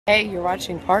Hey, you're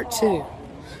watching part 2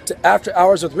 to After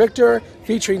Hours with Rictor,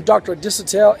 featuring Dr.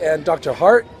 Disotell and Dr.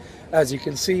 Hart. As you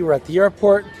can see, we're at the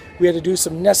airport. We had to do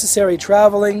some necessary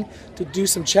traveling to do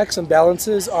some checks and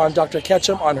balances on Dr.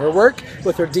 Ketchum on her work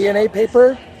with her DNA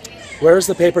paper. Where's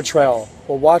the paper trail?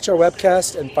 We'll watch our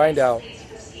webcast and find out.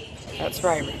 That's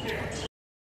right, Rictor.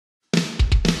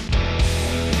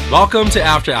 Welcome to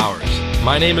After Hours.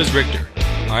 My name is Rictor.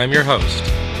 I am your host.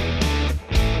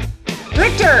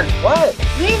 Rictor! What?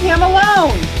 Leave him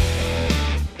alone!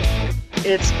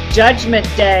 It's Judgment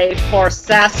Day for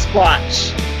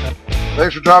Sasquatch.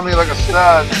 Thanks for dropping me like a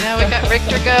stud. Now we got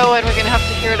Rictor going. We're going to have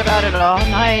to hear about it all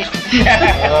night.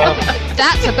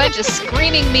 That's a bunch of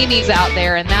screaming memes out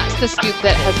there, and that's the scoop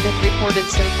that has been reported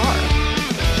so far.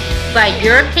 By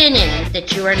your opinion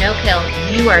that you are no-kill,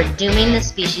 you are dooming the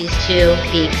species to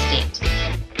be extinct.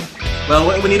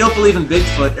 Well, when you don't believe in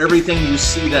Bigfoot, everything you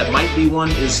see that might be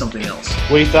one is something else.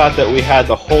 We thought that we had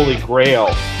the holy grail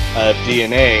of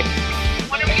DNA.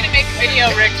 When are we going to make a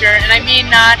video, Rictor? And I mean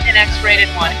not an X-rated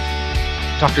one.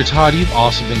 Dr. Todd, you've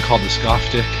also been called the scoff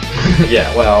dick.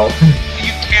 Yeah, well...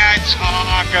 You can't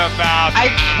talk about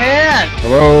I can't!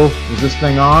 Hello? Is this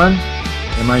thing on?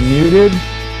 Am I muted?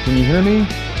 Can you hear me?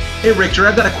 Hey, Rictor,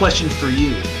 I've got a question for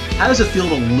you. How does it feel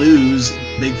to lose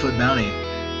Bigfoot bounty?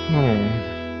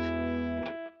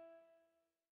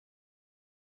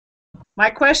 My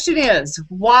question is,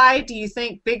 why do you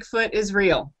think Bigfoot is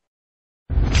real?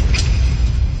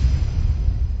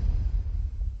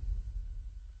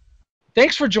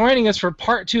 Thanks for joining us for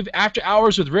part 2 of After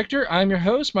Hours with Rictor. I'm your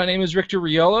host. My name is Rictor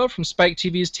Riolo from Spike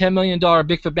TV's $10 million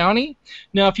Bigfoot Bounty.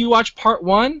 Now, if you watch part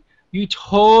 1, you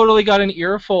totally got an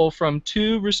earful from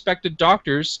 2 respected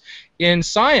doctors in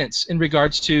science in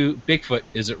regards to Bigfoot.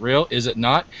 Is it real? Is it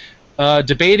not?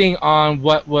 Debating on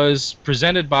what was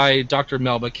presented by Dr.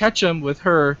 Melba Ketchum with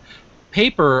her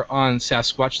paper on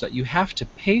Sasquatch that you have to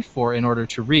pay for in order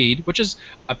to read, which is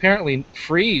apparently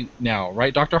free now,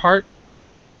 right, Dr. Hart?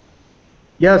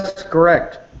 Yes,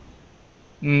 correct.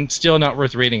 Still not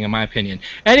worth reading, in my opinion.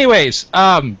 Anyways,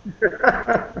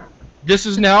 this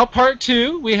is now part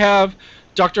 2. We have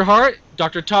Dr. Hart,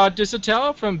 Dr. Todd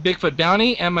Disotell from Bigfoot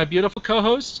Bounty, and my beautiful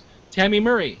co-host, Tammy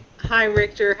Murray. Hi,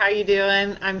 Rictor. How you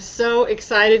doing? I'm so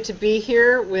excited to be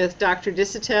here with Dr.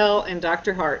 Disotell and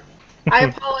Dr. Hart. I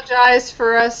apologize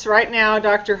for us right now,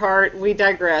 Dr. Hart. We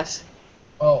digress.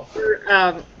 Oh.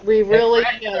 We really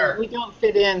we don't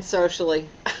fit in socially.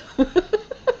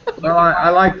 Well, I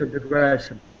like the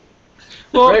digression.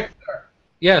 Well, Rictor,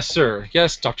 yes, sir.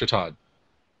 Yes, Dr. Todd.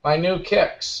 my new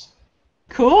kicks.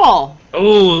 Cool.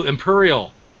 Oh,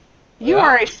 Imperial. You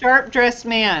are a sharp-dressed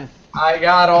man. I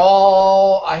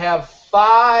have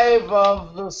 5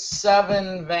 of the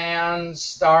 7 Van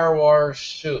Star Wars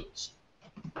shoots.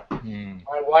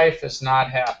 My wife is not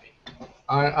happy.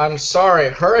 I'm sorry,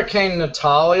 Hurricane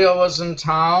Natalia was in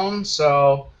town,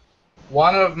 so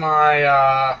one of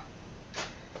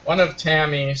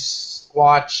Tammy's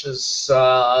squatch is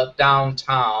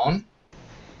downtown,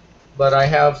 but I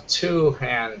have 2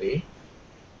 handy.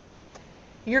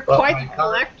 You're quite the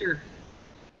collector.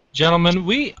 Gentlemen,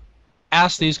 we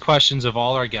ask these questions of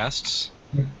all our guests.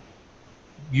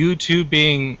 You two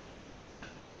being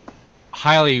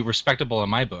highly respectable in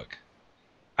my book,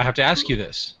 I have to ask you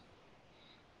this.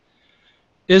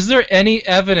 Is there any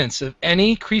evidence of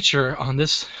any creature on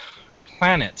this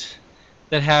planet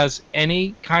that has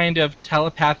any kind of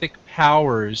telepathic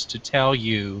powers to tell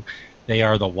you they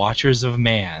are the watchers of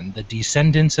man, the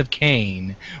descendants of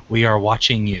Cain, we are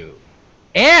watching you?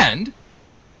 And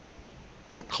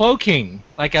cloaking,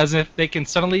 like as if they can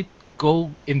suddenly go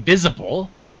invisible,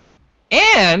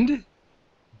 and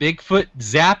Bigfoot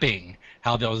zapping,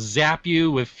 how they'll zap you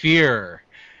with fear.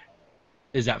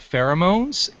 Is that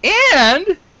pheromones?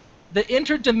 And the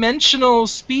interdimensional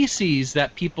species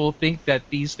that people think that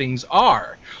these things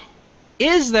are.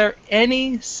 Is there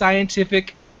any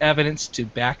scientific evidence to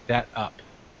back that up?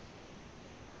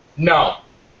 No.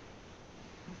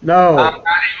 No. I'm not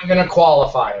even going to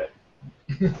qualify it.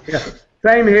 Yeah.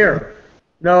 Same here.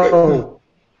 No.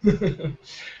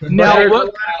 Now, there's what a lot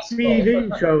of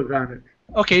TV shows on it.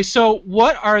 Okay, so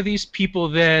what are these people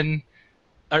then?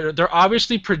 They're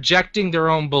obviously projecting their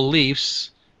own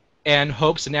beliefs and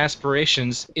hopes and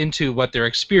aspirations into what they're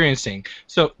experiencing.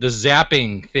 So the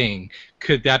zapping thing,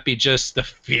 could that be just the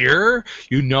fear?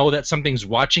 You know that something's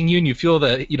watching you, and you feel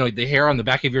the the hair on the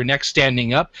back of your neck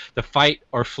standing up. The fight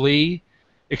or flee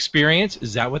experience.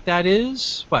 Is that what that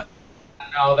is? What?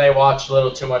 No, they watch a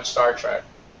little too much Star Trek.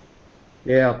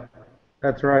 Yeah,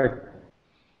 that's right.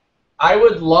 I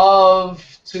would love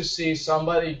to see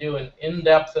somebody do an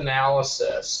in-depth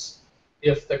analysis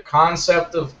if the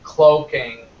concept of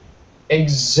cloaking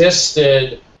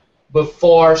existed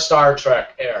before Star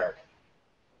Trek aired?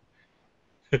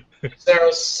 Is there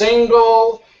a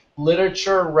single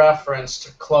literature reference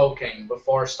to cloaking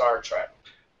before Star Trek?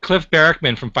 Cliff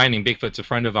Barrickman from Finding Bigfoot's a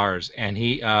friend of ours, and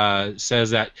he says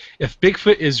that if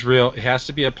Bigfoot is real, it has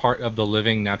to be a part of the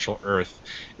living natural earth.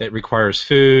 It requires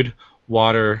food,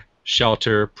 water,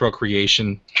 shelter,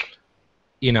 procreation.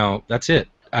 You know, that's it.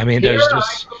 I mean, there's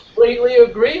just... I completely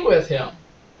agree with him.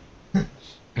 You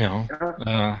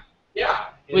know, yeah.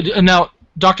 Now,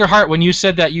 Dr. Hart, when you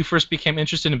said that you first became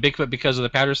interested in Bigfoot because of the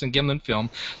Patterson-Gimlin film,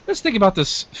 let's think about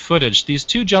this footage. These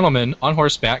two gentlemen on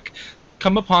horseback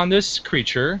come upon this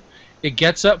creature. It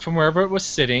gets up from wherever it was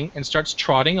sitting and starts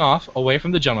trotting off away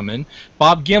from the gentleman.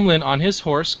 Bob Gimlin on his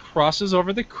horse crosses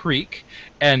over the creek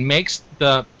and makes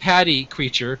the Patty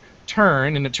creature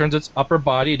turn, and it turns its upper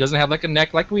body. It doesn't have like a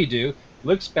neck like we do.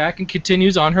 Looks back and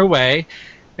continues on her way.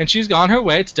 And she's gone her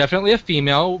way. It's definitely a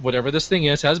female. Whatever this thing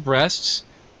is has breasts.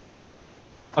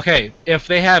 Okay, if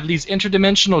they have these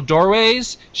interdimensional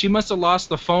doorways, she must have lost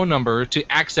the phone number to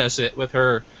access it with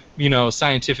her, you know,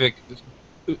 scientific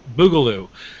boogaloo,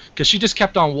 because she just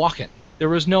kept on walking. There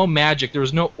was no magic. There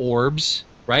was no orbs,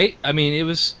 right? I mean, it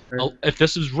was, if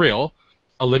this is real,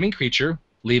 a living creature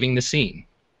leaving the scene.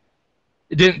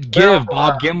 It didn't give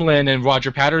Bob Gimlin and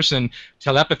Roger Patterson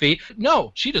telepathy.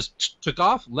 No, she just took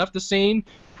off, left the scene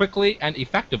quickly and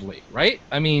effectively, right?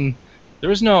 I mean, there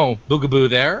was no boogaboo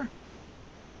there.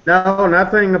 No,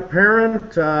 nothing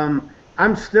apparent.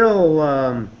 I'm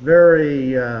still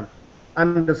very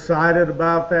undecided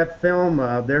about that film.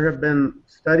 There have been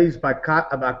studies by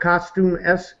about costume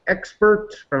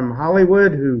experts from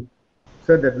Hollywood who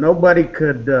said that nobody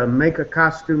could make a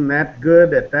costume that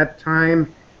good at that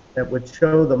time that would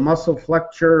show the muscle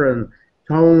flexure and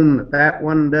tone that that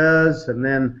one does. And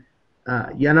then,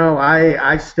 you know,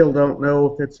 I still don't know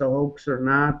if it's a hoax or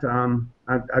not.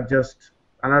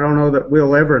 I don't know that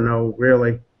we'll ever know,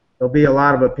 really. There'll be a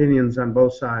lot of opinions on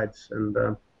both sides, and,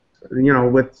 you know,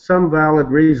 with some valid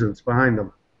reasons behind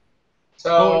them.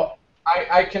 So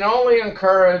I can only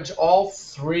encourage all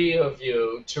three of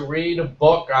you to read a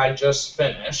book I just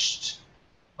finished,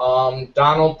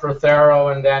 Donald Prothero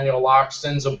and Daniel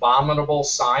Loxton's Abominable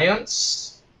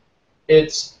Science.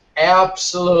 It's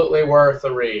absolutely worth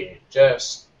a read.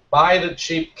 Just buy the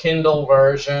cheap Kindle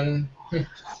version.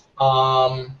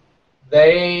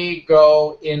 They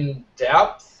go in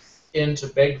depth into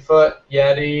Bigfoot,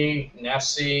 Yeti,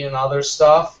 Nessie, and other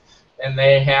stuff. And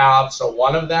they have, so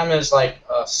one of them is like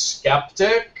a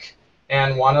skeptic,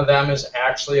 and one of them is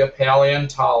actually a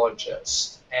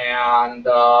paleontologist. And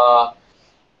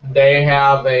they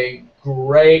have a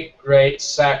great, great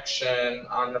section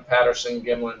on the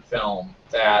Patterson-Gimlin film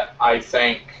that I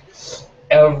think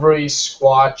every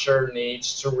squatcher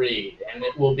needs to read. And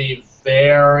it will be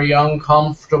very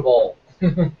uncomfortable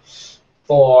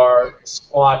for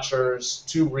squatchers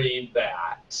to read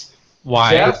that.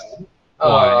 Why?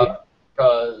 Why?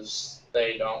 Because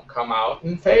they don't come out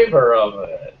in favor of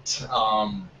it.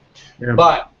 Yeah.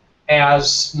 But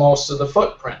as most of the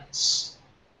footprints,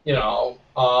 you know,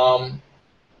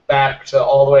 back to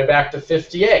all the way back to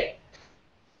 58.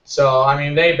 So I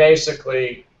mean, they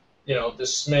basically, you know,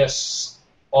 dismiss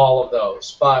all of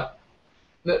those. But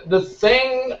the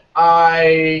thing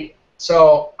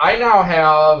so I now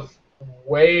have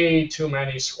way too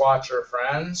many squatcher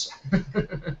friends,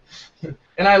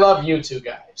 and I love you two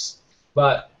guys,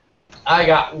 but I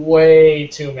got way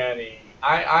too many.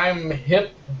 I'm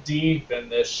hip deep in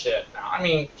this shit now. I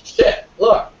mean, shit,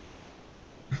 look.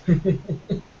 That's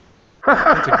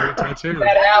a great tattoo.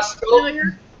 That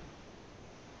Haskell.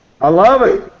 I love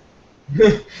it.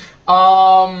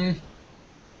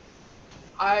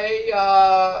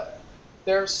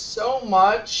 There's so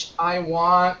much I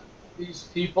want these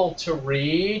people to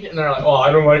read, and they're like, "Oh,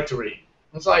 I don't like to read."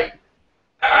 It's like,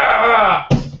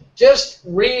 just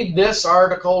read this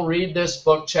article, read this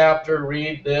book chapter,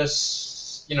 read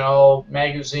this, you know,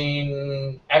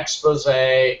 magazine expose.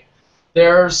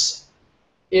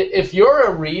 If you're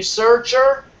a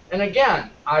researcher, and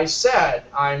again, I said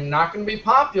I'm not going to be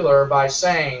popular by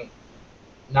saying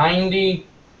 98%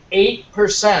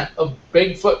 of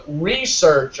Bigfoot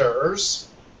researchers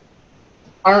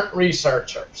aren't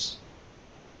researchers.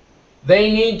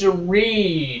 They need to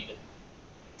read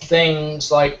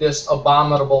things like this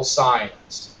Abominable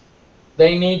Science.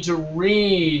 They need to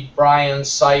read Brian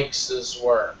Sykes'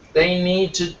 work. They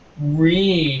need to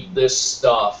read this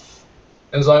stuff.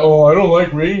 And it's like, oh, I don't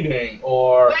like reading,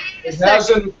 or it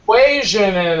has an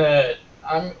equation in it.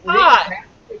 I'm reading an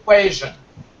equation.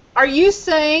 Are you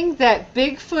saying that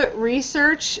Bigfoot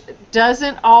research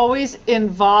doesn't always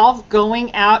involve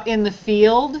going out in the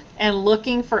field and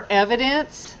looking for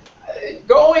evidence?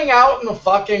 Going out in the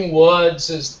fucking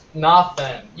woods is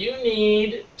nothing. You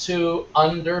need to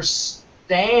understand,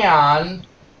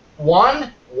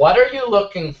 one, what are you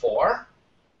looking for?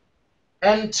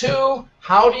 And two,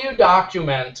 how do you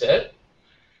document it?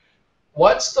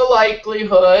 What's the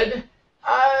likelihood?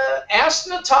 Ask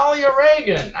Natalia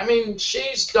Reagan. I mean,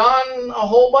 she's done a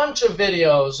whole bunch of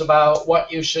videos about what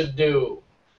you should do.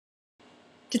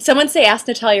 Did someone say ask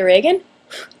Natalia Reagan?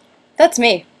 That's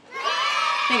me.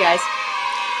 Hey guys.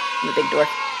 I'm a big dork.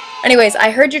 Anyways,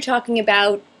 I heard you're talking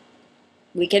about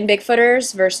weekend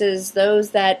Bigfooters versus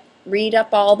those that read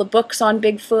up all the books on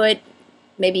Bigfoot.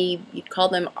 Maybe you'd call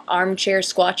them armchair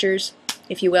squatchers,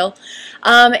 if you will.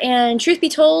 And truth be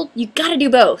told, you gotta do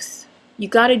both. You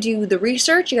gotta do the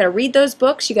research, you gotta read those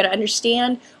books, you gotta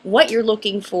understand what you're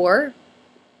looking for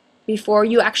before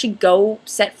you actually go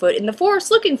set foot in the forest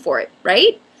looking for it,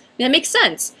 right? I mean, that makes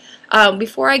sense.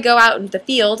 Before I go out into the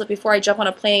field, before I jump on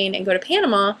a plane and go to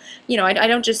Panama, you know, I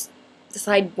don't just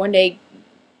decide one day,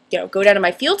 you know, go down to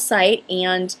my field site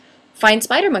and find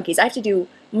spider monkeys. I have to do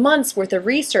months worth of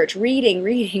research,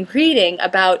 reading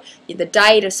about the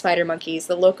diet of spider monkeys,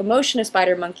 the locomotion of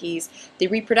spider monkeys, the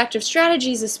reproductive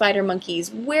strategies of spider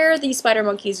monkeys, where these spider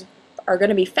monkeys are going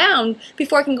to be found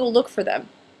before I can go look for them.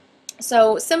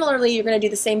 So similarly, you're going to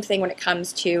do the same thing when it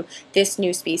comes to this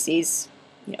new species,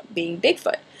 you know, being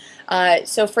Bigfoot.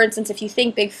 So for instance, if you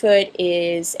think Bigfoot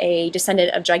is a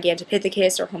descendant of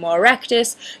Gigantopithecus or Homo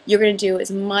erectus, you're going to do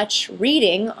as much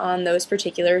reading on those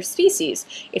particular species.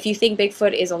 If you think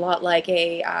Bigfoot is a lot like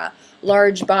a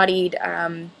large-bodied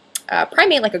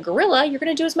primate like a gorilla, you're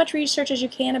going to do as much research as you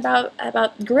can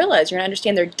about gorillas. You're going to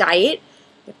understand their diet,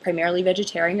 they're primarily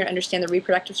vegetarian. You're going to understand their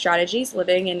reproductive strategies,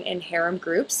 living in harem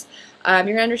groups. You're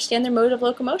going to understand their mode of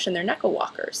locomotion. They're knuckle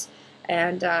walkers.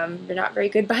 And they're not very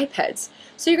good bipeds.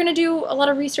 So you're going to do a lot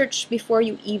of research before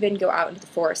you even go out into the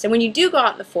forest. And when you do go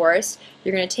out in the forest,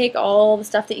 you're going to take all the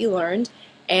stuff that you learned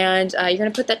and you're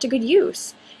going to put that to good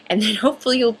use. And then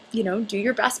hopefully you'll, you know, do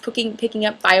your best picking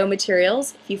up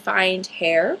biomaterials. If you find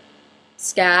hair,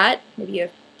 scat, maybe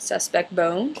a suspect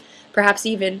bone, perhaps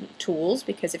even tools,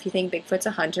 because if you think Bigfoot's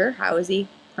a hunter, how is he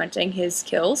hunting his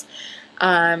kills?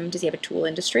 Does he have a tool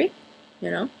industry? You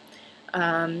know?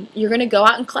 You're going to go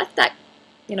out and collect that,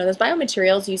 you know, those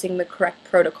biomaterials using the correct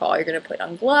protocol. You're going to put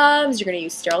on gloves, you're going to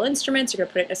use sterile instruments, you're going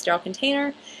to put it in a sterile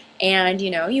container, and,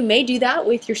 you know, you may do that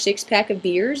with your 6-pack of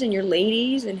beers and your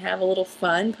ladies and have a little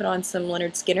fun, put on some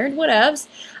Leonard Skinner, whatevs.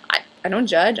 I don't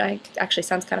judge. Actually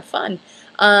sounds kind of fun.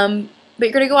 But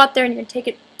you're going to go out there and you're going to take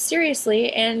it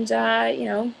seriously and, you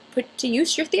know, put to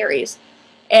use your theories.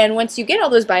 And once you get all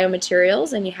those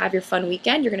biomaterials and you have your fun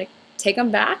weekend, you're going to take them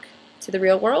back to the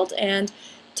real world and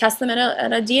test them in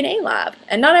a DNA lab.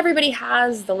 And not everybody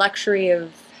has the luxury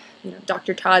of, you know,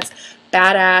 Dr. Todd's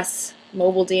badass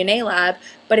mobile DNA lab,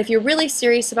 but if you're really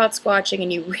serious about squatching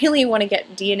and you really want to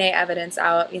get DNA evidence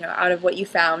out, you know, out of what you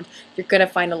found, you're going to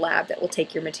find a lab that will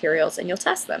take your materials and you'll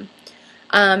test them.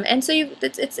 And so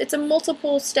it's a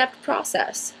multiple step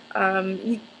process.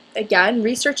 Again,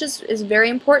 research is very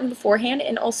important beforehand,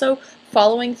 and also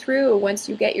following through once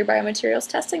you get your biomaterials,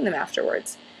 testing them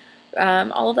afterwards.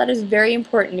 All of that is very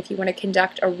important if you want to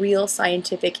conduct a real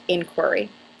scientific inquiry.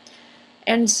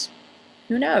 And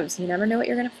who knows? You never know what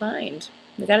you're going to find.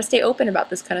 You got to stay open about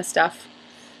this kind of stuff,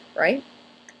 right?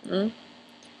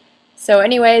 So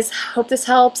anyways, hope this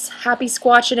helps. Happy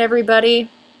squatching,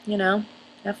 everybody. You know,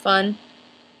 have fun.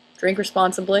 Drink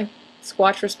responsibly.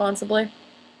 Squatch responsibly.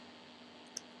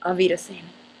 Auf Wiedersehen.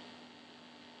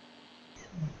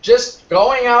 Just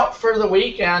going out for the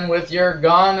weekend with your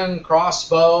gun and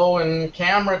crossbow and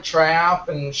camera trap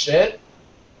and shit,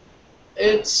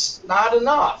 it's not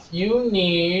enough. You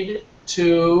need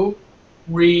to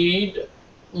read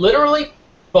literally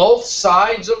both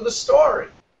sides of the story.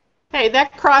 Hey,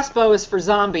 that crossbow is for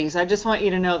zombies. I just want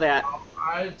you to know that.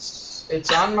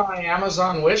 It's on my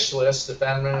Amazon wish list if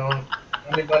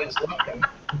anybody's looking.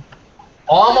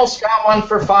 Almost got one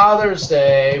for Father's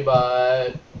Day,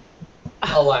 but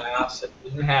alas, it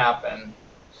didn't happen.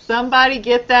 Somebody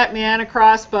get that man a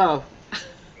crossbow.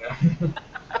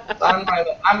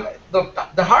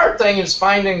 The hard thing is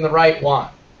finding the right one.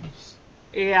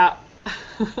 Yeah.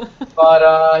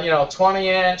 But, you know,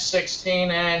 20-inch,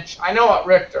 16-inch. I know what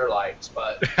Rictor likes,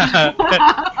 but...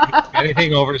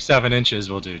 Anything over 7 inches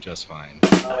will do just fine.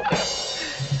 Okay.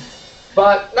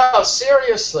 But, no,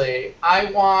 seriously,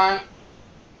 I want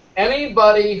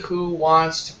anybody who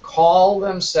wants to call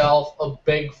themselves a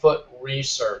Bigfoot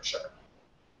researcher,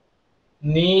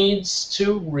 needs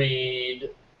to read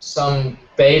some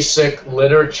basic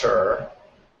literature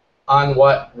on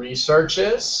what research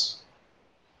is,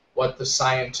 what the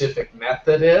scientific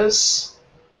method is,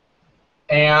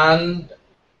 and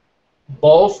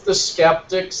both the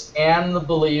skeptics and the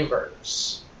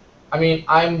believers. I mean,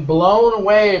 I'm blown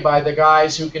away by the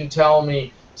guys who can tell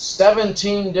me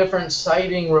 17 different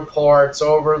sighting reports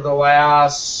over the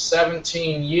last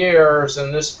 17 years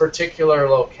in this particular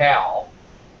locale,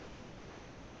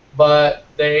 but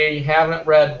they haven't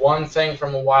read one thing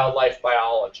from a wildlife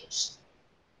biologist.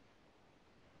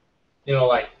 You know,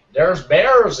 like, there's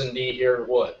bears in Deer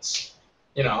Woods,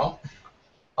 you know.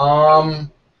 Well,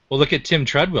 look at Tim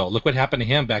Treadwell. Look what happened to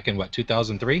him back in, what,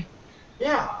 2003?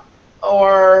 Yeah.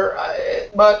 Or,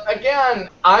 but again,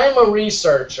 I'm a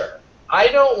researcher. I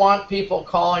don't want people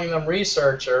calling them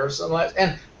researchers unless,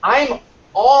 and I'm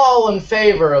all in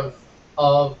favor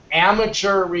of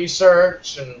amateur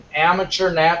research and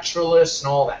amateur naturalists and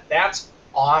all that. That's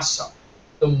awesome.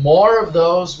 The more of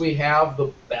those we have,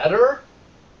 the better.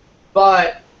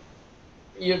 But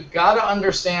you've got to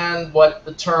understand what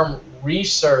the term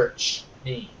research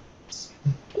means.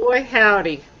 Boy,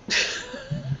 howdy.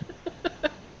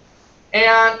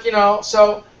 And, you know,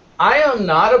 so I am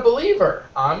not a believer.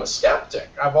 I'm a skeptic.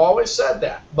 I've always said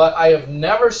that. But I have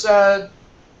never said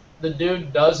the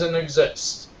dude doesn't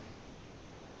exist.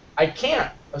 I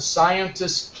can't. A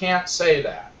scientist can't say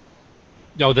that.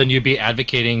 No, then you'd be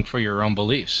advocating for your own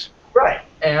beliefs. Right.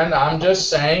 And I'm just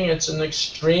saying it's an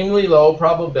extremely low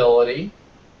probability.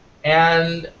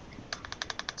 And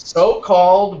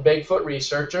so-called Bigfoot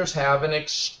researchers have an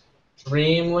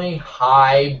extremely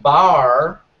high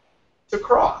bar to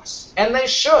cross. And they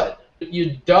should.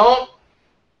 You don't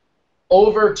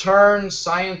overturn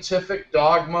scientific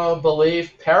dogma,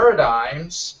 belief,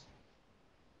 paradigms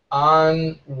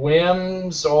on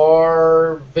whims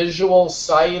or visual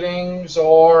sightings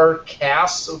or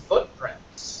casts of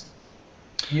footprints.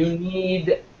 You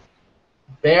need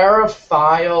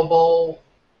verifiable,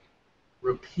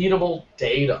 repeatable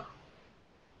data.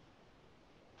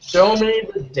 Show me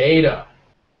the data.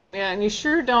 Yeah, and you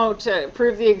sure don't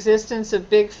prove the existence of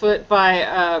Bigfoot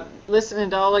by listening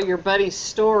to all of your buddies'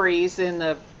 stories in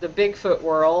the Bigfoot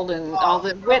world and all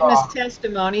the witness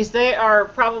testimonies. They are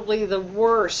probably the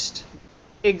worst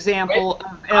example of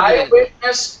evidence.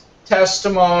 Eyewitness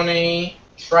testimony,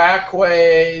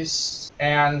 trackways,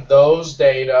 and those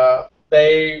data,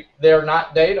 they're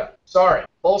not data. Sorry,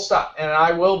 full stop. And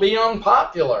I will be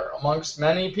unpopular amongst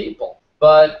many people,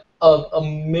 but a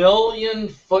million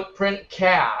footprint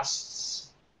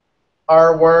casts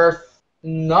are worth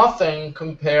nothing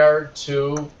compared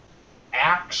to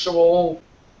actual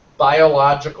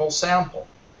biological sample.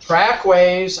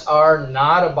 Trackways are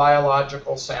not a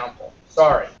biological sample.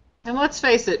 Sorry. And let's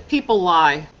face it, people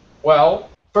lie. Well,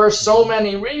 for so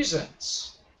many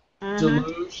reasons.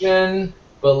 Delusion,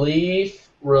 belief,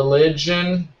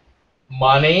 religion,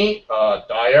 money,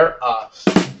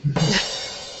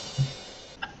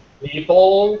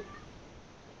 people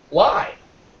lie.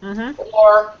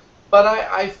 But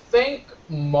I think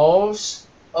most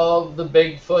of the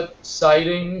Bigfoot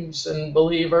sightings and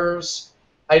believers,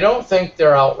 I don't think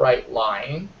they're outright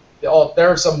lying.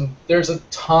 There's a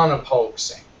ton of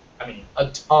hoaxing. I mean, a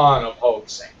ton of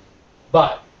hoaxing.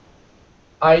 But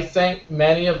I think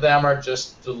many of them are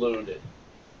just deluded.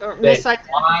 Or they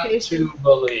want to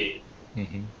believe.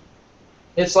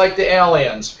 It's like the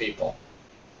aliens, people.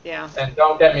 Yeah. And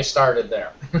don't get me started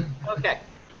there. Okay.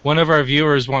 One of our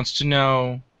viewers wants to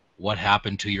know what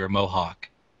happened to your mohawk.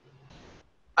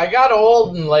 I got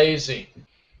old and lazy.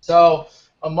 So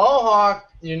a mohawk,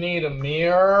 you need a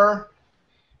mirror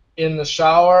in the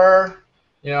shower,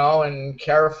 you know, and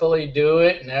carefully do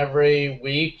it. And every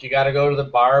week you got to go to the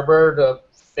barber to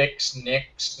fix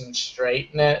nicks and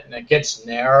straighten it. And it gets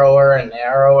narrower and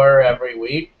narrower every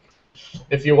week.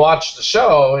 If you watch the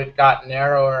show, it got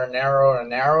narrower and narrower and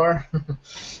narrower.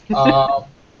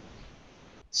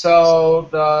 So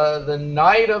the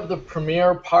night of the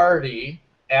premiere party,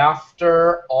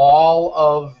 after all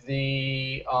of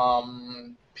the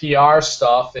PR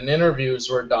stuff and interviews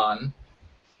were done,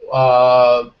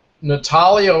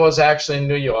 Natalia was actually in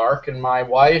New York, and my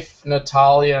wife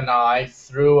Natalia and I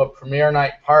threw a premiere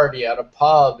night party at a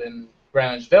pub in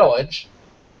Greenwich Village.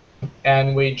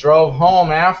 And we drove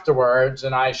home afterwards,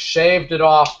 and I shaved it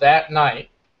off that night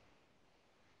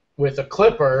with the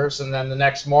clippers, and then the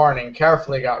next morning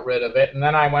carefully got rid of it. And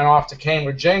then I went off to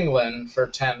Cambridge, England for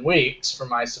 10 weeks for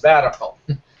my sabbatical.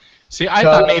 See, I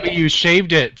thought maybe you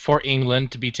shaved it for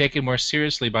England to be taken more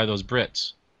seriously by those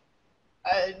Brits.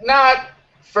 Not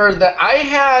for the... I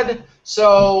had...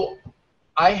 So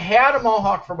I had a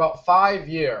mohawk for about 5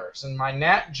 years, and my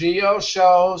Nat Geo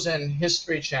shows and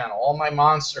History Channel, all my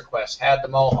Monster Quests had the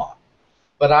mohawk.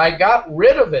 But I got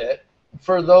rid of it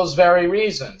for those very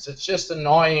reasons. It's just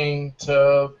annoying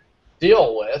to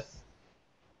deal with.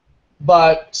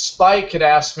 But Spike had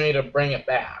asked me to bring it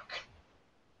back.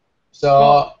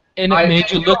 So and it made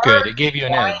you look good. It gave you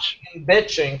an whining edge. and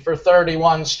bitching for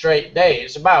 31 straight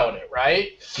days about it,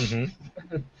 right?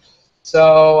 Mm-hmm.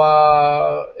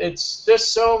 So it's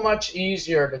just so much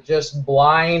easier to just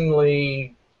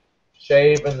blindly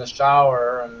shave in the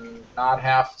shower and not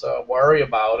have to worry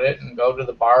about it and go to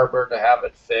the barber to have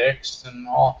it fixed and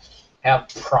all, have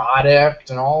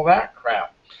product and all that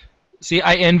crap. See,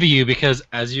 I envy you because,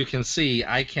 as you can see,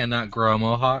 I cannot grow a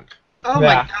mohawk. Oh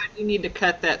my God! You need to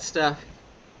cut that stuff.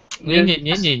 What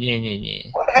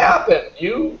happened?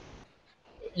 You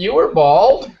were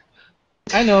bald.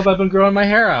 I know, but I've been growing my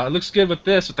hair out. It looks good with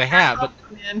this, with the hat, but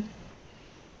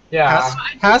yeah.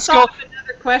 Haskell.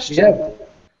 Another question. Yeah.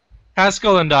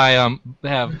 Haskell and I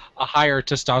have a higher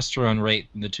testosterone rate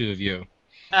than the two of you.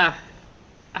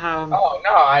 Oh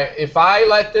no! If I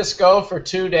let this go for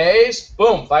 2 days,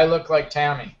 boom! I look like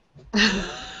Tammy.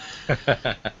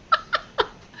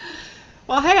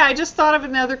 Well, hey, I just thought of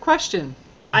another question.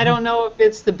 I don't know if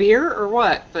it's the beer or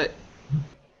what, but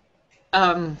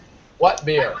what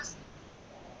beer?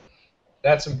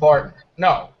 That's important.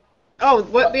 No. Oh,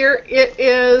 what beer? It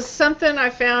is something I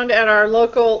found at our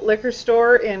local liquor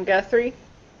store in Guthrie.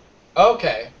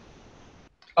 Okay.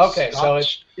 Okay, so Scotch.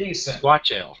 it's decent.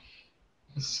 Scotch ale.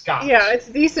 Scotch. Yeah, it's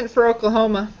decent for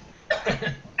Oklahoma.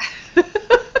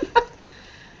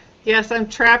 Yes, I'm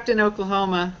trapped in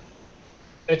Oklahoma.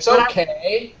 It's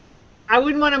okay. I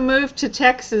wouldn't want to move to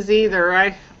Texas either.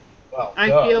 I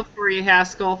feel for you,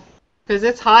 Haskell, because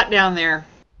it's hot down there.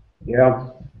 Yeah.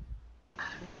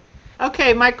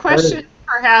 Okay, my question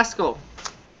for Haskell,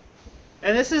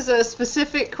 and this is a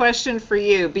specific question for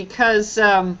you because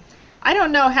I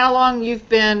don't know how long you've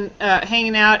been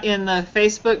hanging out in the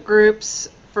Facebook groups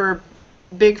for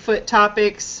Bigfoot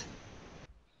topics,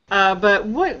 but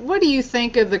what do you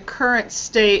think of the current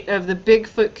state of the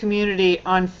Bigfoot community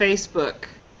on Facebook?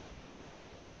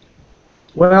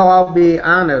 Well, I'll be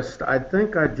honest. I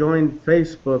think I joined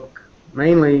Facebook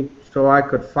mainly so I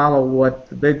could follow what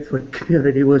the Bigfoot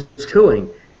community was doing.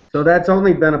 So that's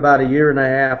only been about 1.5 years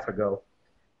ago.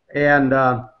 And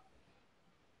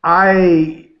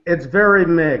it's very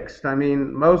mixed. I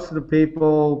mean, most of the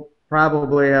people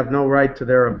probably have no right to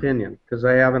their opinion because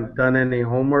they haven't done any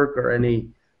homework or any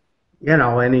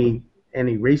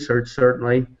research,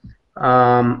 certainly.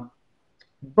 But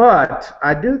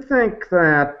I do think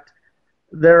that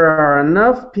there are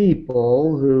enough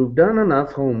people who've done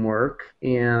enough homework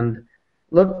and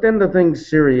looked into things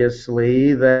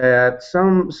seriously that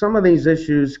some of these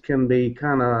issues can be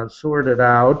kind of sorted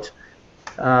out.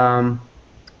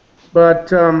 It's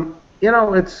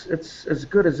as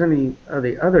good as any of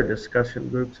the other discussion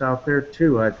groups out there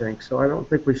too, I think. So I don't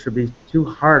think we should be too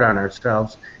hard on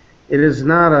ourselves. It is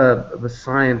not a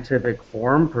scientific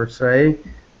form per se,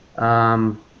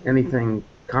 anything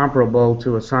comparable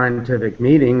to a scientific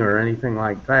meeting or anything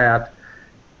like that.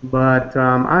 But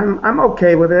I'm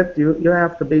okay with it. You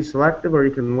have to be selective, or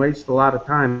you can waste a lot of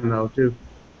time though too.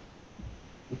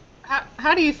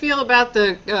 How do you feel about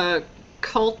the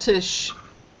cultish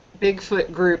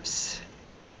Bigfoot groups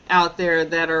out there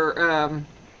that are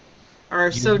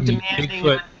so demanding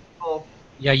on people?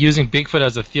 Yeah, using Bigfoot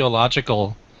as a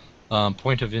theological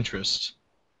point of interest.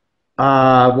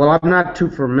 Well, I'm not too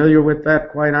familiar with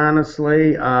that, quite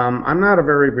honestly. I'm not a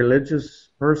very religious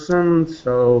person,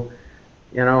 so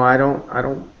I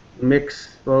don't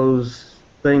mix those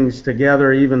things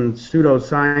together, even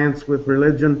pseudoscience with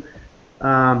religion.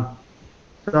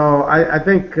 So I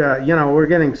think we're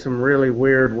getting some really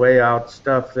weird, way out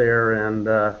stuff there, and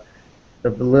the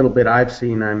little bit I've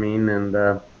seen, I mean, and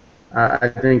I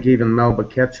think even Melba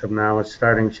Ketchum now is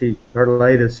starting. Her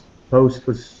latest post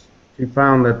was. She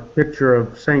found a picture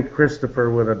of St. Christopher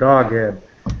with a dog head.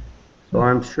 So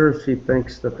I'm sure she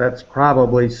thinks that that's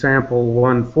probably sample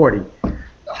 140. The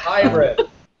hybrid.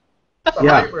 It's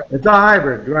a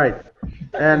hybrid, right.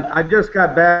 And I just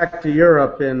got back to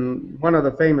Europe in one of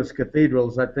the famous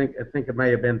cathedrals. I think it may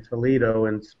have been Toledo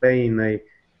in Spain. They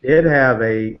did have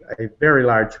a very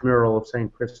large mural of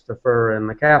St. Christopher, and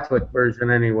the Catholic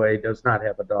version anyway does not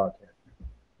have a dog head.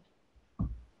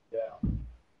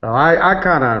 So I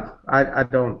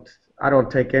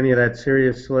don't take any of that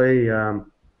seriously,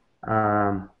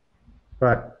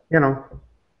 but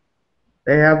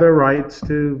they have their rights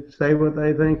to say what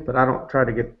they think, but I don't try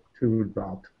to get too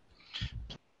involved.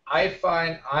 I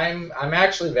find I'm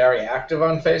actually very active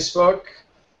on Facebook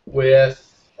with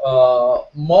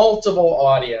multiple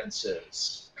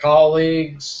audiences,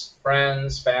 colleagues,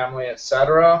 friends, family,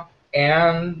 etc.,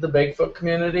 and the Bigfoot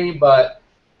community, but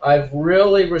I've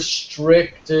really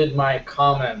restricted my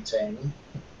commenting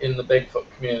in the Bigfoot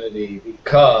community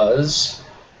because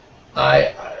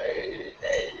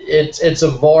it's a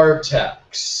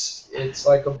vortex. It's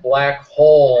like a black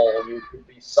hole you could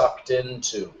be sucked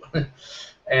into.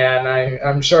 And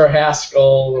I'm sure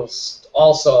Haskell was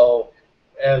also,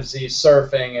 as he's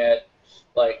surfing it,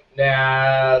 like,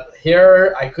 nah,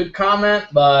 here I could comment,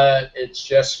 but it's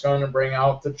just going to bring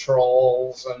out the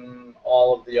trolls and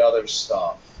all of the other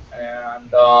stuff. And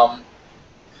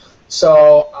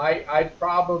so I'd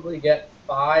probably get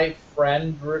 5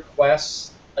 friend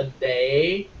requests a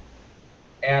day,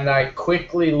 and I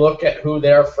quickly look at who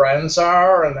their friends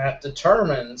are, and that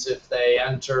determines if they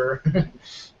enter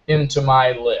into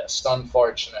my list,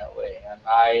 unfortunately. And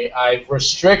I've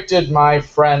restricted my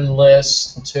friend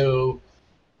list to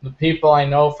the people I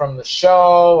know from the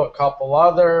show, a couple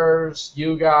others,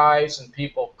 you guys, and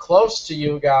people close to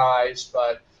you guys,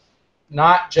 but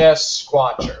not just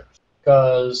Squatchers,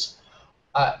 because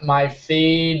my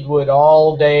feed would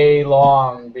all day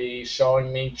long be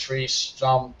showing me tree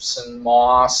stumps and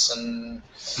moss and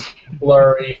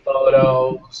blurry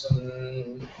photos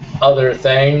and other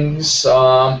things.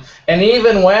 And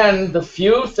even when the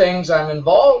few things I'm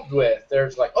involved with,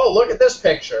 there's like, oh, look at this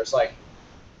picture. It's like,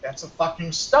 that's a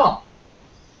fucking stump.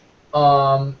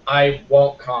 I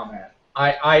won't comment.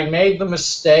 I made the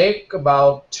mistake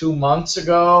about 2 months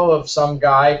ago of some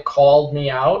guy called me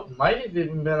out. Might have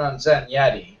even been on Zen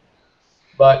Yeti.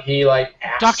 But he, like,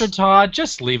 asked... Dr. Todd,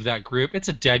 just leave that group. It's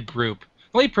a dead group.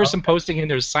 The only person posting in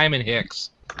there is Simon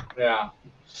Hicks. Yeah.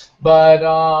 But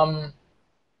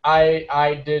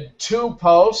I did 2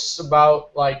 posts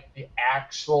about, like, the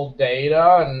actual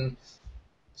data, and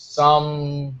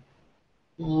some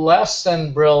less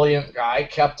than brilliant guy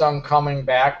kept on coming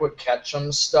back with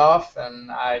Ketchum stuff, and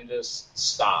I just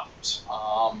stopped.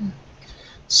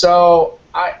 So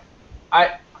I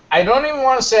don't even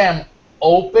want to say I'm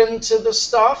open to the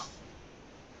stuff.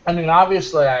 I mean,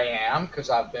 obviously I am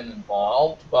because I've been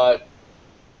involved, but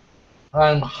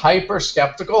I'm hyper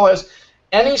skeptical, as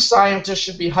any scientist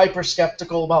should be hyper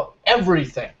skeptical about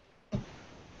everything.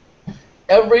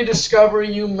 Every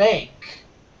discovery you make,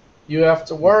 you have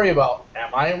to worry about,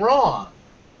 am I wrong?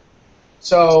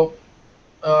 So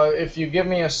if you give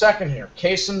me a second here,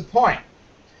 case in point,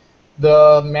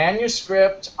 the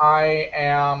manuscript I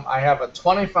have a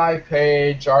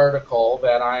 25-page article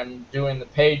that I'm doing the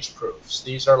page proofs.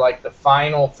 These are like the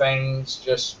final things,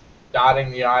 just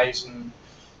dotting the I's and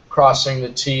crossing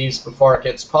the T's before it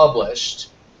gets published.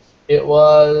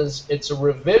 It's a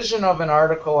revision of an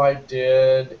article I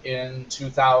did in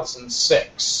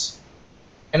 2006.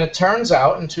 And it turns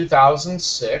out in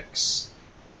 2006,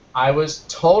 I was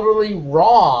totally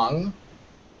wrong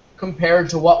compared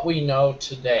to what we know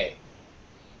today.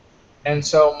 And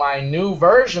so my new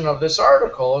version of this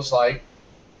article is like,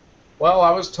 well,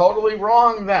 I was totally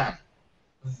wrong then.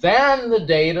 Then the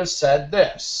data said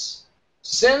this.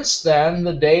 Since then,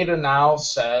 the data now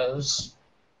says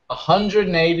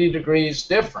 180 degrees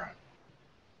different.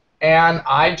 And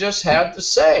I just had to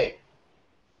say,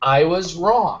 I was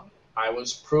wrong. I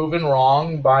was proven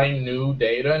wrong by new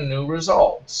data and new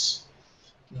results.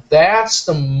 That's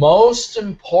the most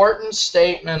important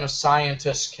statement a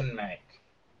scientist can make,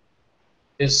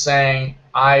 is saying,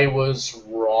 I was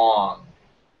wrong.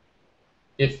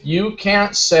 If you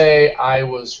can't say, I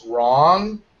was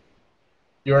wrong,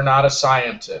 you're not a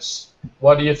scientist.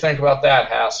 What do you think about that,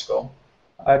 Haskell?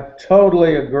 I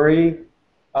totally agree.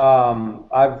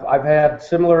 I've had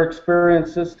similar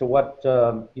experiences to what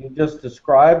you just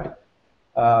described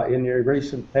in your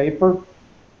recent paper,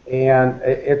 and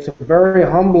it's a very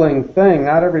humbling thing.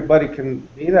 Not everybody can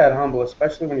be that humble,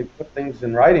 especially when you put things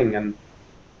in writing and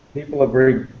people have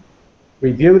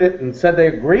reviewed it and said they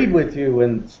agreed with you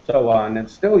and so on, and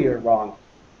still you're wrong.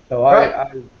 So right.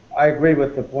 I agree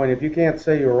with the point. If you can't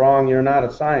say you're wrong, you're not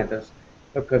a scientist,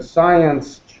 because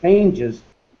science changes.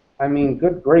 I mean,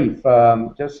 good grief.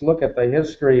 Just look at the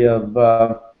history of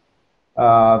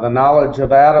the knowledge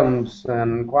of atoms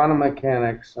and quantum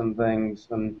mechanics and things.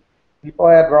 And people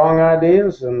had wrong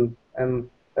ideas, and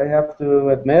they have to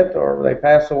admit, or they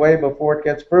pass away before it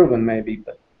gets proven, maybe.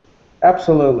 But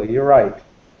absolutely, you're right.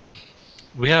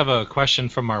 We have a question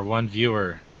from our one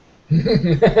viewer.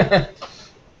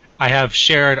 I have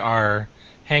shared our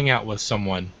hangout with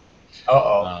someone.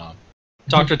 Uh-oh.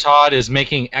 Dr. Todd is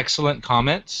making excellent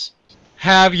comments.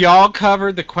 Have y'all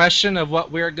covered the question of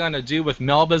what we're going to do with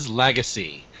Melba's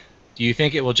legacy? Do you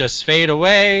think it will just fade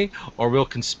away, or will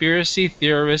conspiracy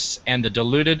theorists and the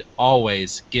deluded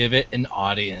always give it an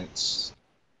audience?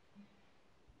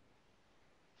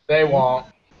 They won't.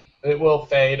 It will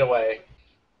fade away.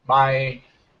 My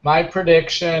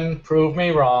prediction, prove me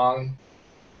wrong.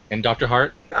 And Dr.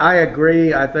 Hart? I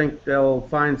agree. I think they'll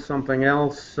find something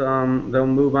else. They'll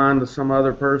move on to some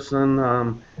other person.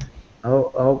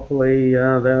 Hopefully,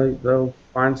 they'll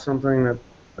find something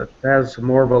that has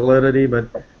more validity. But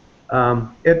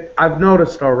I've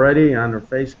noticed already on their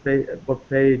Facebook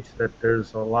page that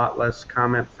there's a lot less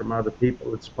comment from other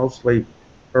people. It's mostly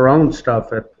her own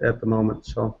stuff at the moment.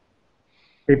 So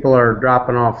people are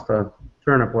dropping off the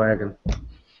turnip wagon.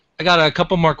 I got a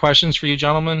couple more questions for you,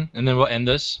 gentlemen, and then we'll end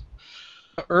this.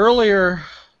 Earlier,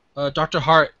 Dr.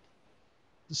 Hart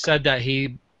said that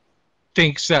he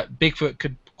thinks that Bigfoot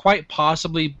could quite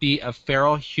possibly be a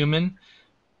feral human.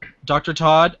 Dr.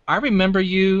 Todd, I remember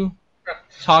you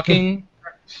talking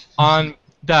on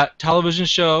that television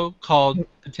show called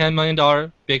The $10 Million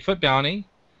Bigfoot Bounty.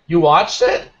 You watched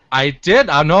it? I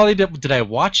did. I not only did I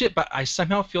watch it, but I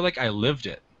somehow feel like I lived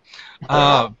it.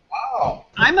 Wow.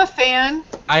 I'm a fan.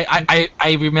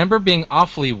 I remember being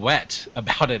awfully wet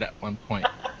about it at one point.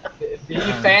 The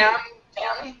fan,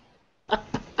 Tammy?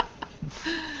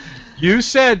 You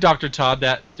said, Dr. Todd,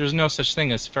 that there's no such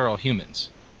thing as feral humans.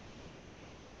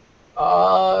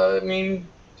 I mean,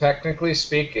 technically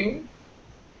speaking.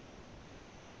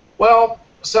 Well,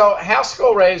 so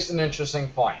Haskell raised an interesting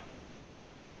point.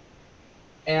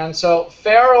 And so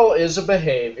feral is a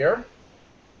behavior.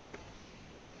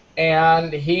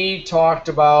 And he talked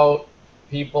about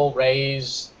people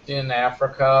raised in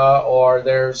Africa, or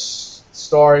there's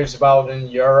stories about in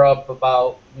Europe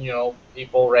about,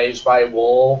 people raised by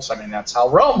wolves. I mean, that's how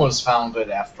Rome was founded,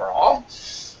 after all.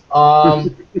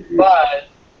 But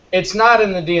it's not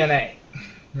in the DNA.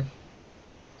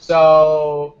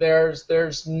 So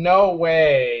there's no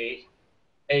way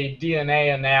a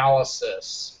DNA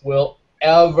analysis will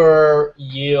ever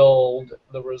yield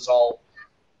the result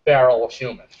feral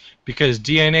human. Because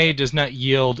DNA does not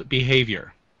yield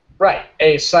behavior. Right.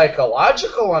 A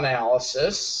psychological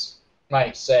analysis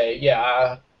might say,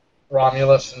 yeah,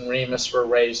 Romulus and Remus were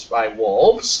raised by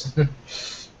wolves,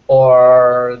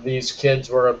 or these kids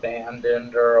were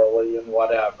abandoned early and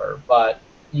whatever. But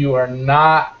you are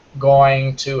not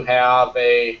going to have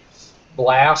a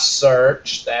blast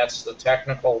search, that's the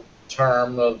technical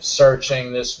term of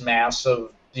searching this massive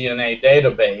DNA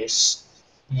database,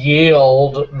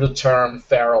 yield the term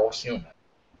feral human.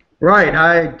 Right,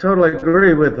 I totally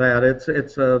agree with that. It's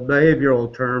a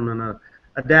behavioral term and a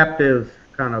adaptive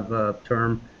kind of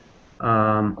term,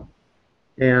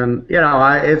 and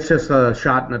it's just a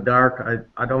shot in the dark.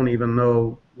 I don't even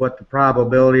know what the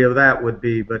probability of that would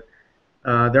be, but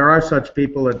there are such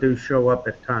people that do show up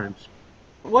at times.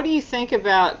 What do you think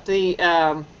about the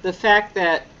fact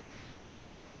that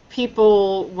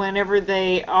people, whenever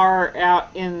they are out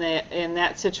in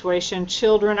that situation,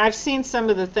 children, I've seen some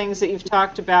of the things that you've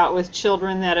talked about with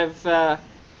children that have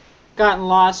gotten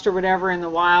lost or whatever in the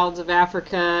wilds of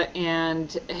Africa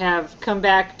and have come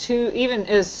back even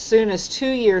as soon as 2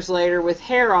 years later with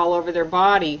hair all over their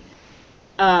body.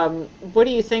 What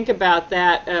do you think about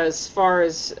that as far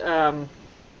as an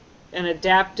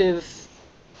adaptive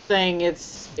thing?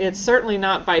 It's certainly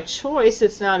not by choice.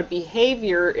 It's not a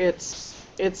behavior.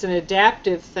 It's an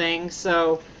adaptive thing.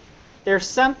 So there's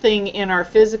something in our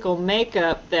physical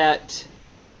makeup that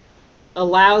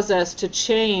allows us to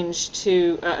change,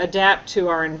 to adapt to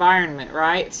our environment,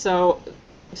 right? So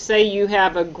say you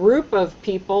have a group of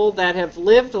people that have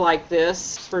lived like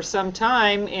this for some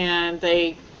time, and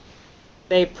they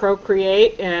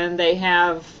procreate and they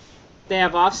have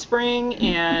offspring,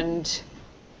 and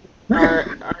are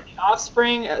the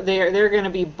offspring, they're going to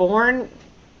be born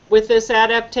with this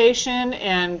adaptation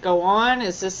and go on?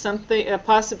 Is this a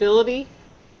possibility?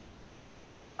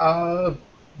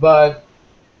 But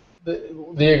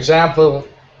the example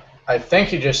I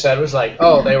think you just said was like,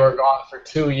 oh, they were gone for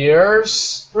 2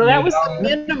 years. Well, that was the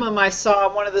minimum I saw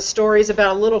in one of the stories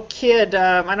about a little kid.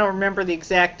 I don't remember the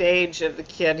exact age of the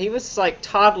kid. He was like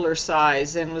toddler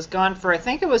size and was gone for, I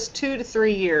think it was 2 to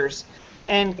 3 years.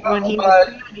 And when he was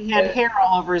gone, he had hair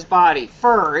all over his body,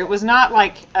 fur. It was not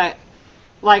like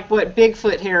what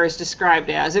Bigfoot hair is described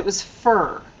as. It was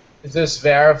fur. Is this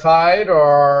verified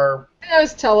or? It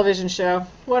was a television show.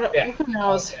 Who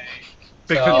knows? Okay.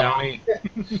 Bigfoot Bounty.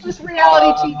 It was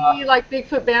reality TV like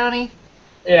Bigfoot Bounty.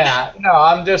 Yeah, no,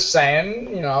 I'm just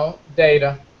saying,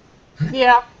 data.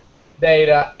 Yeah.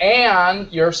 Data.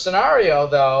 And your scenario,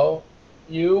 though,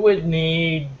 you would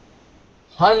need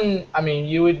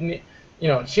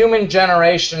human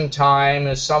generation time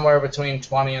is somewhere between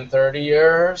 20 and 30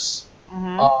 years.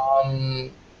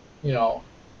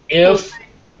 If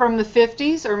from the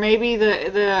 50s or maybe the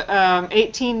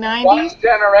 1890s. One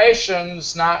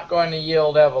generation's not going to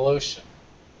yield evolution.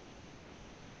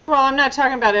 Well, I'm not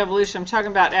talking about evolution. I'm talking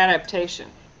about adaptation.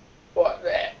 Well,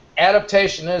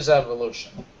 adaptation is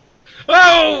evolution.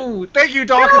 Oh, thank you,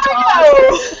 Dr. Todd.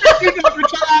 Thank you, Dr.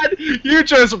 Todd. You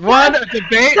just won a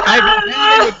debate I've been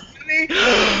having with Timmy.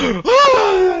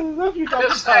 Oh, love you, Dr.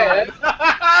 Todd.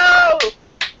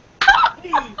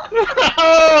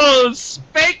 Oh,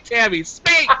 spank, Tammy,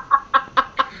 spank.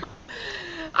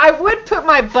 I would put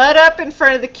my butt up in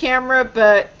front of the camera,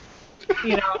 but,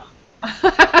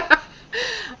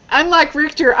 unlike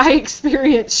Rictor, I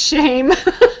experience shame.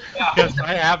 Yes,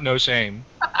 I have no shame.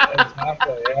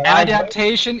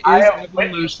 Adaptation is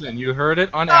evolution. You heard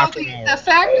it on After Hours. The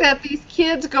fact that these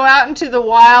kids go out into the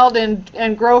wild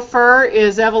and grow fur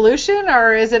is evolution,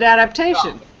 or is it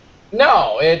adaptation?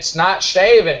 No, it's not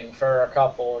shaving for a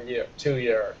couple of 2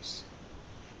 years.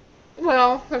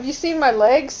 Well, have you seen my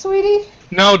legs, sweetie?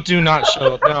 No, do not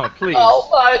show it. No, please. Oh,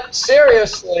 but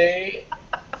seriously,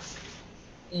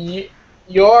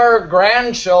 your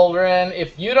grandchildren,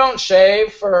 if you don't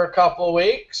shave for a couple of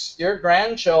weeks, your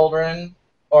grandchildren,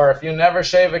 or if you never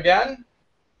shave again,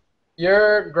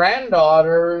 your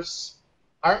granddaughters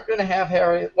aren't going to have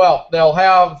hairy, well, they'll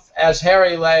have as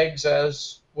hairy legs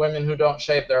as women who don't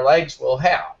shave their legs will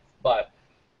have, but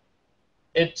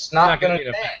it's not going to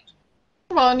change.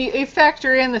 Well, and you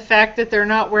factor in the fact that they're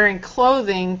not wearing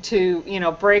clothing to,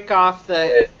 break off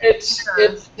the...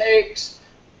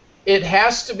 It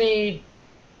has to be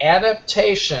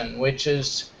adaptation, which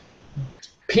is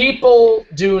people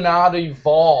do not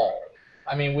evolve.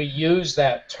 I mean, we use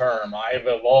that term, I've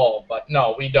evolved, but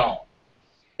no, we don't.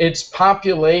 It's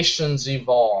populations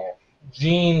evolve,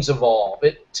 genes evolve.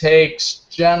 It takes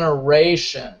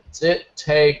generations. It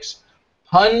takes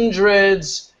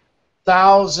hundreds,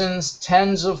 thousands,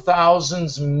 tens of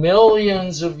thousands,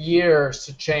 millions of years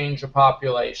to change a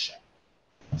population.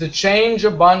 To change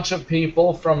a bunch of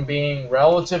people from being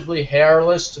relatively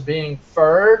hairless to being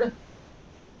furred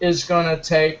is going to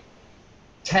take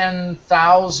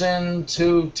 10,000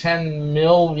 to 10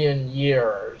 million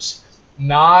years,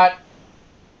 not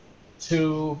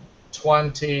to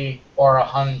 20 or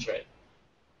 100.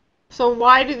 So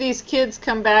why do these kids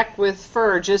come back with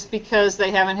fur? Just because they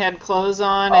haven't had clothes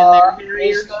on and they're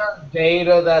hairier? Is there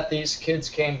data that these kids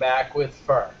came back with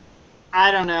fur?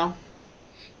 I don't know.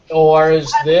 Or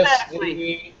is this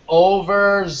the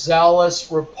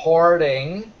overzealous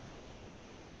reporting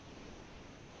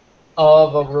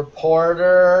of a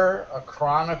reporter, a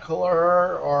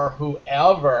chronicler, or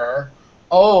whoever?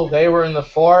 Oh, they were in the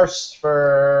forest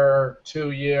for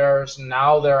 2 years,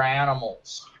 now they're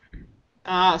animals.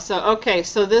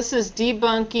 So this is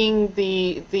debunking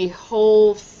the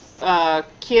whole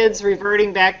kids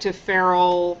reverting back to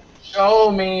feral. Show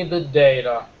me the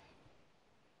data.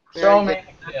 Show me.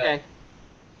 Okay.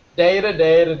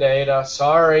 Data.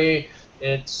 Sorry,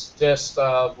 it's just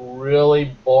a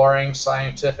really boring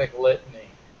scientific litany.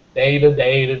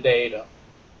 Data.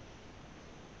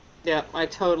 Yeah, I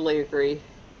totally agree.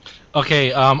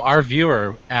 Okay, our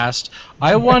viewer asked,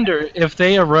 I wonder if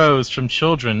they arose from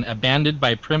children abandoned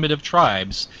by primitive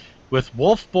tribes with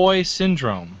wolf boy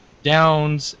syndrome,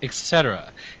 Downs,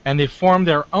 etc., and they formed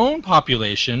their own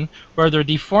population where their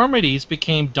deformities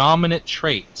became dominant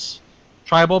traits.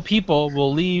 Tribal people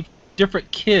will leave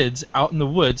different kids out in the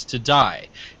woods to die.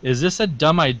 Is this a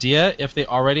dumb idea if they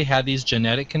already had these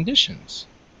genetic conditions?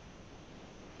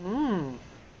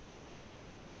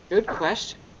 Good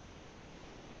question.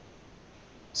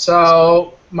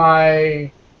 So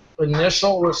my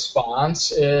initial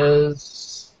response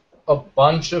is a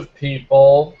bunch of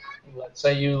people, let's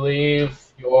say you leave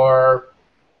your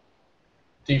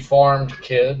deformed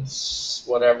kids,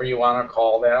 whatever you want to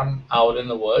call them, out in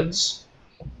the woods.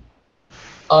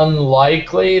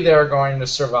 Unlikely they're going to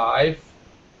survive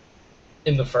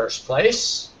in the first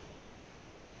place.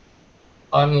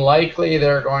 Unlikely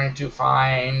they're going to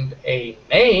find a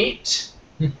mate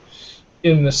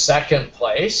in the second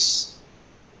place.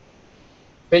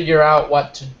 Figure out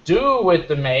what to do with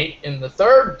the mate in the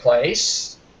third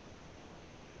place.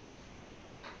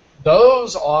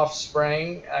 Those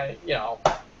offspring,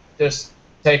 just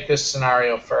take this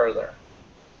scenario further.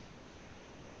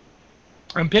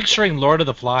 I'm picturing Lord of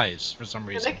the Flies for some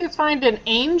reason. They could find an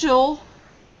angel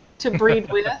to breed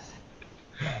with.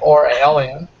 Or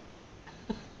alien.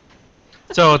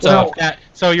 So it's a fat.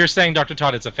 So you're saying, Dr.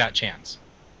 Todd, it's a fat chance.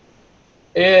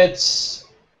 It's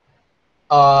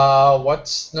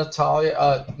What's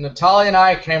Natalia? Natalia and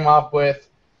I came up with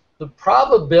the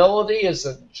probability is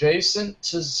adjacent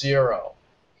to 0.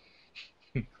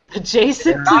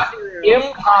 Adjacent to Not 0.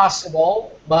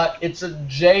 impossible, but it's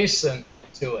adjacent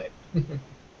to it.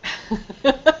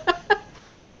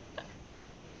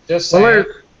 Just saying. Well,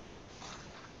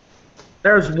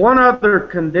 there's one other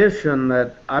condition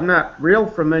that I'm not real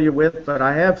familiar with, but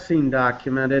I have seen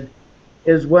documented,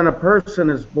 is when a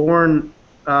person is born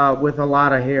with a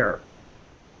lot of hair.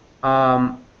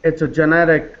 It's a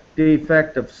genetic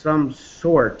defect of some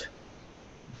sort,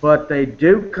 but they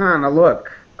do kind of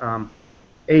look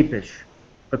apish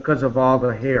because of all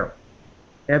the hair.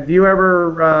 Have you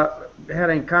ever had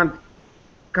any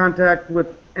contact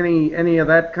with any of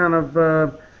that kind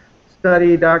of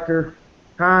study, Dr.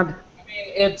 Todd? I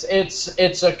mean,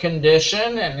 it's a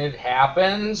condition and it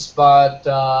happens, but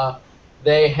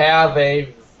they have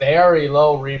a very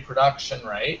low reproduction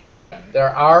rate. There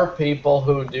are people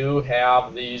who do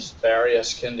have these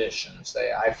various conditions.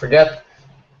 I forget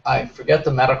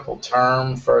the medical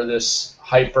term for this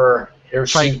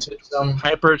hyperhirsutism.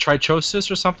 Hypertrichosis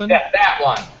or something? Yeah, that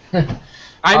one.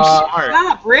 I'm smart.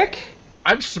 Stop, Rick.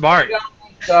 I'm smart.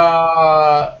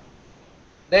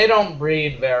 They don't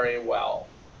breed very well,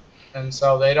 and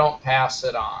so they don't pass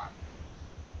it on.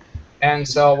 And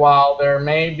so while there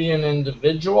may be an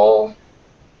individual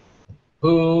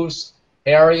who's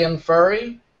hairy and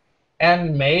furry,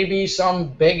 and maybe some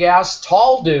big-ass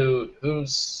tall dude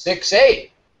who's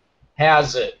 6'8"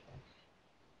 has it,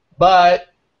 but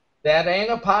that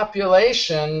ain't a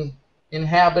population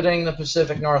inhabiting the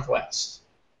Pacific Northwest.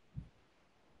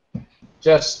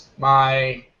 Just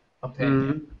my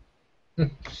opinion.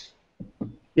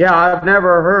 Yeah, I've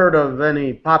never heard of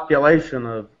any population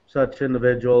of such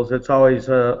individuals. It's always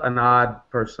an odd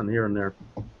person here and there.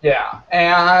 Yeah,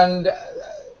 and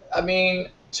I mean,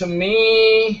 to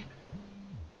me,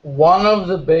 one of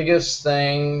the biggest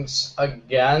things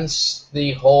against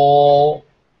the whole,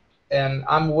 and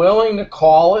I'm willing to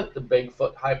call it the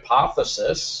Bigfoot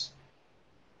hypothesis,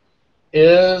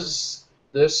 is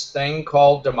this thing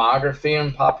called demography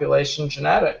and population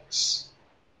genetics.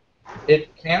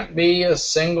 It can't be a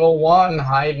single one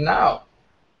hiding out.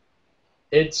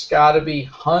 It's got to be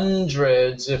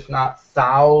hundreds, if not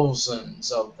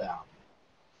thousands of them.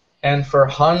 And for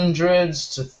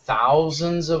hundreds to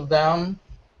thousands of them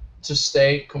to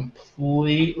stay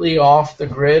completely off the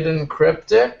grid and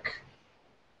cryptic,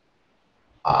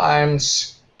 I'm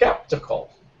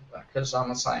skeptical because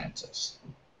I'm a scientist.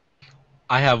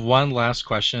 I have one last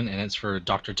question, and it's for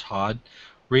Dr. Todd.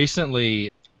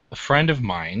 Recently, a friend of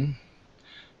mine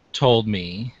told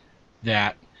me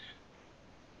that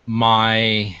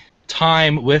my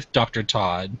time with Dr.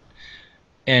 Todd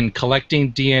and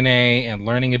collecting DNA and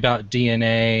learning about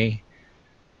DNA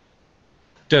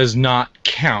does not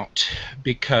count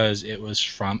because it was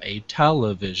from a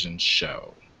television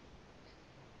show.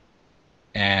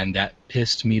 And that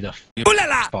pissed me the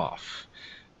f off,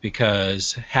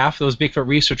 because half those Bigfoot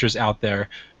researchers out there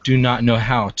do not know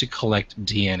how to collect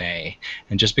DNA.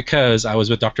 And just because I was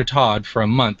with Dr. Todd for a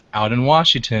month out in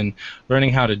Washington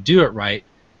learning how to do it right,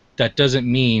 that doesn't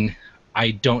mean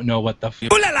I don't know what the f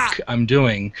I'm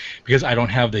doing, because I don't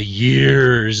have the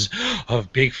years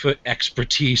of Bigfoot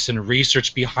expertise and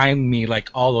research behind me like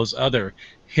all those other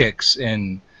hicks.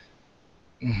 And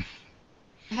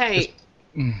hey,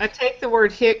 I take the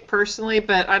word hick personally,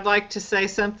 but I'd like to say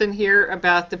something here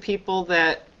about the people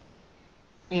that,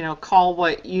 you know, call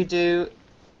what you do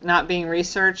not being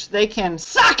research. They can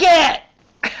suck it.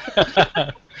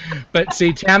 But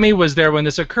see, Tammy was there when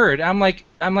this occurred. I'm like,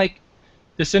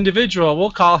 this individual, we'll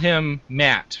call him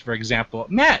Matt, for example.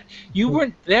 Matt, you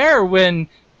weren't there when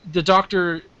the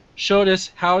doctor showed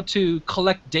us how to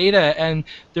collect data, and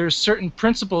there's certain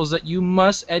principles that you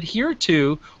must adhere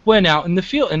to when out in the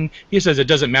field. And he says it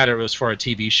doesn't matter, it was for a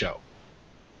TV show.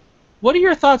 What are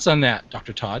your thoughts on that,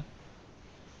 Dr. Todd?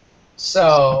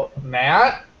 So,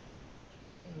 Matt,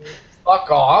 fuck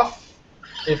off,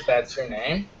 if that's your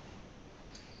name.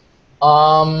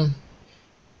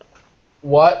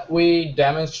 What we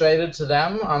demonstrated to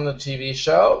them on the TV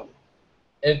show,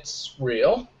 it's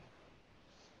real.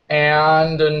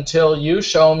 And until you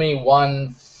show me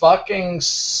one fucking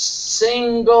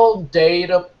single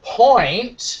data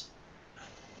point,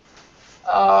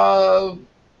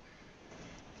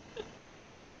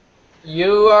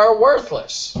 you are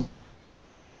worthless.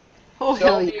 Oh, show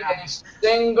hell me yeah. a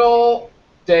single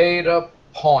data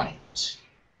point.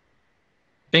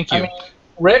 Thank you. I mean,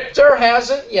 Rictor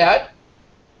hasn't yet,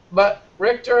 but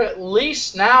Rictor at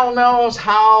least now knows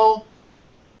how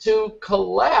to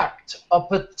collect a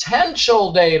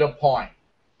potential data point.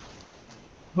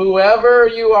 whoever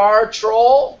you are,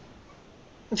 troll,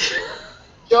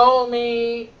 show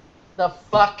me the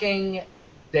fucking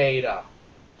data.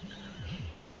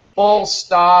 Full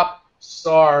stop.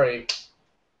 Sorry.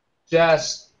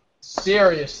 Just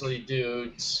seriously,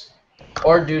 dudes,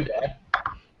 or dudette,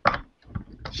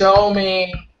 show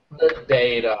me the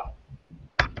data.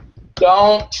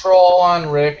 Don't troll on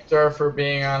Rictor for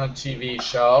being on a TV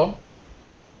show.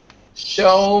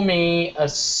 Show me a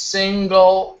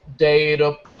single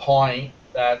data point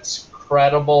that's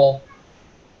credible,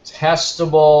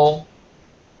 testable,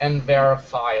 and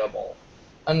verifiable.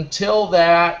 Until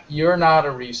that, you're not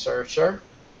a researcher.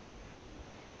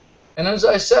 And as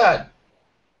I said,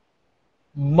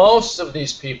 most of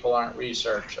these people aren't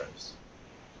researchers.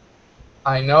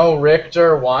 I know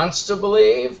Rictor wants to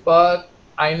believe, but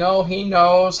I know he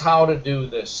knows how to do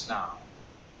this now.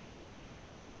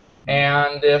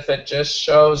 And if it just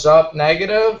shows up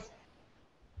negative,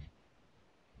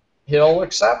 he'll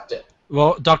accept it.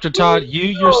 Well, Dr. Todd, you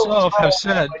yourself have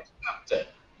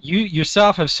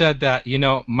said that, you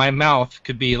know, my mouth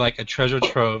could be like a treasure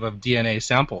trove of DNA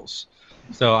samples.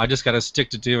 So I just got to stick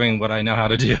to doing what I know how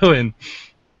to do, and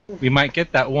we might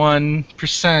get that 1%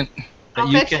 that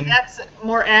I'll bet you that's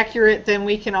more accurate than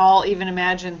we can all even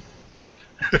imagine.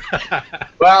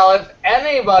 Well, if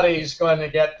anybody's going to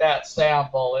get that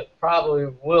sample, it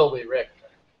probably will be Rictor.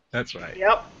 That's right.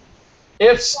 Yep.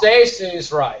 If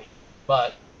Stacy's right,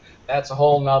 but that's a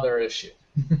whole nother issue.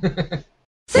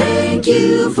 Thank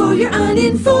you for your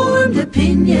uninformed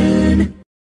opinion.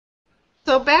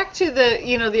 So back to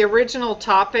the original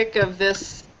topic of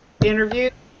this interview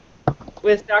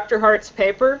with Dr. Hart's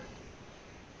paper.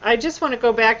 I just want to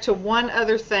go back to one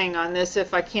other thing on this,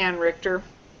 if I can, Rictor.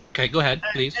 Okay, go ahead,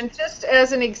 please. And just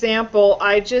as an example,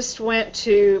 I just went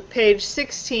to page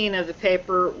 16 of the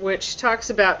paper, which talks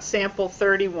about sample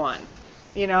 31.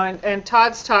 You know, and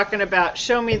Todd's talking about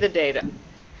show me the data.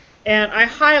 And I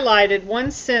highlighted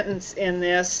one sentence in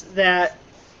this that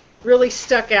really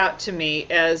stuck out to me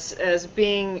as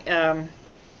being,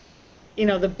 you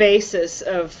know, the basis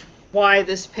of why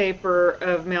this paper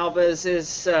of Melba's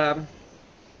is,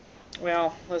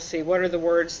 well, let's see, what are the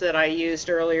words that I used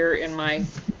earlier in my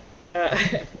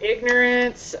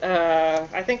ignorance,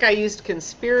 I think I used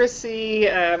conspiracy,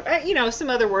 you know,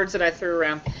 some other words that I threw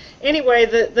around. Anyway,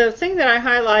 the thing that I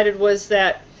highlighted was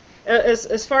that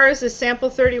as far as the sample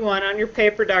 31 on your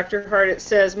paper, Dr. Hart, it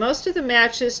says, most of the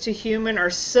matches to human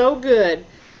are so good,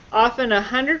 often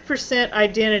 100%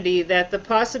 identity, that the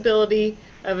possibility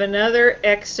of another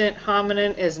extant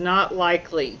hominin is not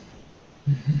likely.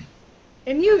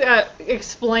 Can you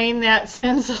explain that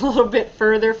sentence a little bit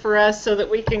further for us so that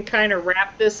we can kind of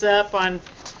wrap this up on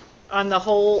the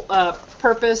whole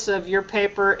purpose of your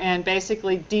paper and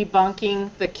basically debunking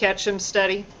the Ketchum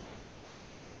study?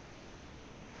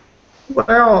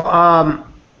 Well,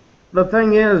 the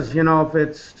thing is, you know, if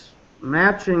it's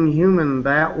matching human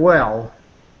that well,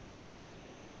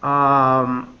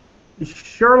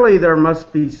 surely there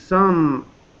must be some,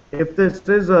 if this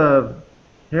is a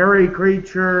hairy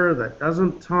creature that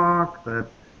doesn't talk, that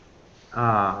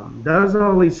does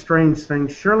all these strange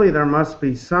things, surely there must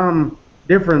be some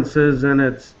differences in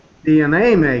its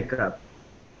DNA makeup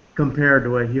compared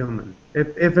to a human,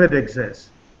 if it exists.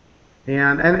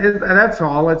 And that's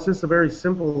all. It's just a very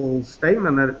simple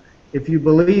statement that if you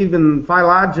believe in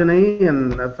phylogeny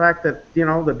and the fact that, you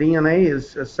know, the DNA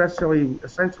is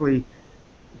essentially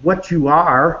what you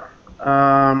are,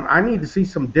 I need to see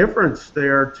some difference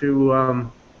there to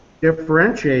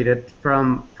differentiate it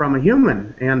from a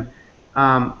human. And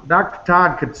Dr.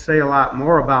 Todd could say a lot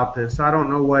more about this. I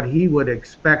don't know what he would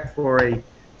expect for a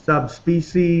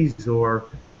subspecies or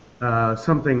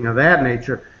something of that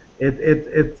nature.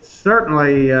 It's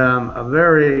certainly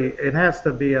it has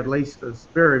to be at least a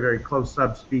very, very close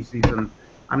subspecies, and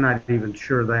I'm not even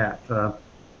sure that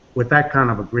with that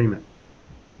kind of agreement.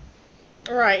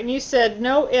 All right, and you said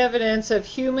no evidence of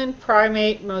human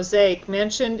primate mosaic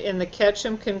mentioned in the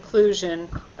Ketchum conclusion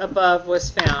above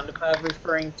was found, above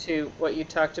referring to what you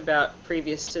talked about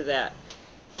previous to that.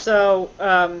 So,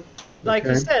 like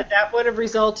you said, that would have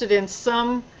resulted in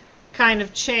some kind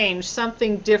of change,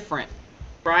 something different,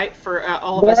 right, for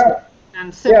all of us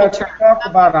in simple terms. Yeah, talk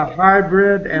about a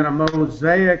hybrid and a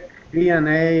mosaic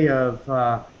DNA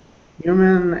of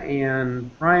human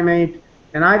and primate.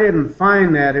 And I didn't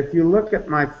find that. If you look at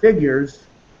my figures,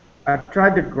 I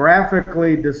tried to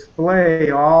graphically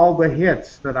display all the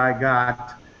hits that I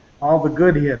got, all the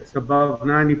good hits above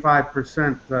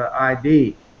 95%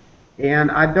 ID. And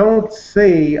I don't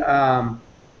see, you know,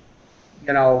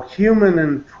 human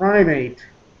and primate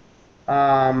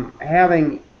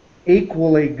having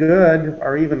equally good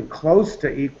or even close to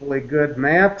equally good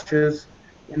matches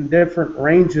in different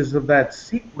ranges of that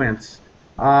sequence.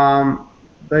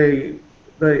 The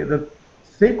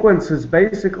sequence is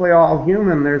basically all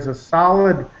human. There's a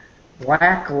solid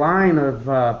black line of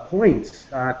points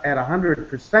at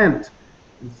 100%.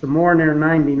 It's more near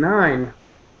 99.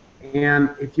 And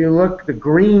if you look, the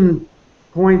green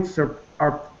points are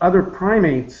other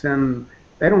primates, and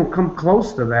they don't come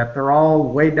close to that. They're all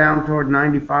way down toward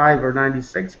 95 or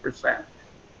 96%.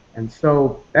 And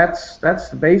so that's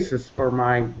the basis for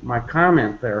my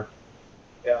comment there.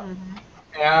 Yeah.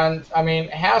 And I mean,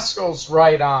 Haskell's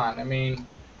right on. I mean,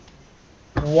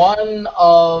 one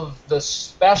of the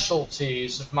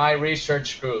specialties of my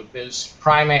research group is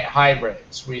primate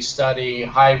hybrids. We study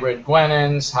hybrid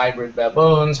guenons, hybrid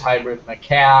baboons, hybrid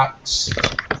macaques.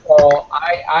 So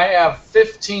I have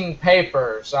 15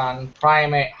 papers on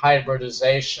primate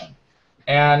hybridization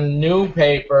and new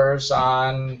papers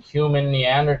on human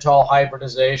Neanderthal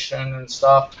hybridization and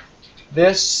stuff.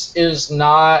 This is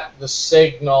not the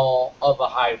signal of a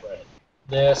hybrid.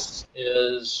 This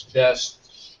is just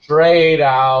straight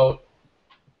out,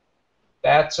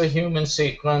 that's a human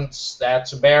sequence,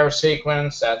 that's a bear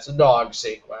sequence, that's a dog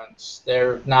sequence.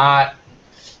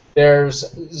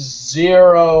 There's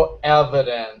zero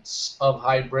evidence of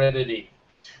hybridity.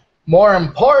 More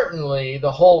importantly,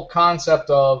 the whole concept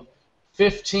of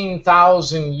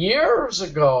 15,000 years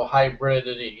ago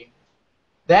hybridity,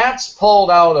 that's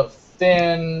pulled out of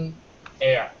thin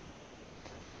air.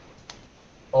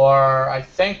 Or I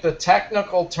think the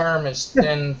technical term is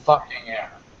thin fucking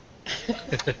air.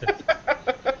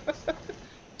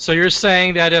 So you're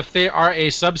saying that if they are a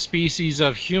subspecies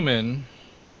of human,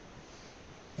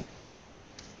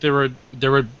 there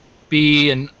would be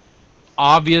an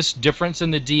obvious difference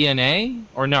in the DNA,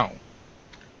 or no?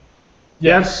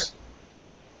 Yes.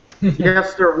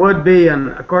 Yes, there would be, and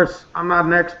of course I'm not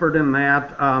an expert in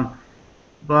that,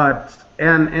 but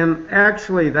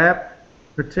actually that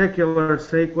particular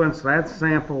sequence, that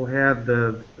sample had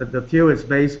the fewest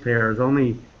base pairs,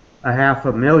 only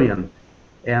 500,000,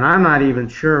 and I'm not even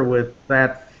sure with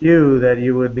that few that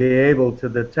you would be able to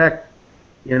detect.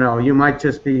 You know, you might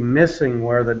just be missing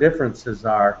where the differences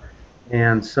are,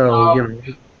 and so you know.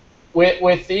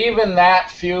 With even that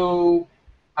few,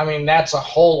 I mean, that's a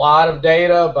whole lot of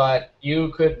data, but you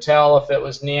could tell if it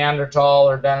was Neanderthal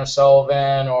or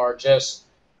Denisovan or just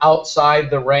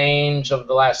outside the range of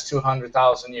the last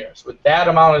 200,000 years. With that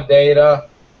amount of data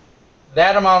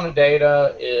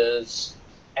is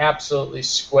absolutely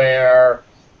square,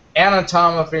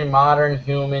 anatomically modern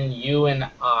human, you and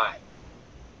I.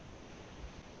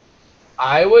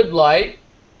 I would like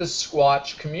the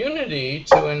Squatch community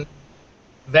to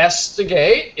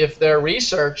investigate, if they're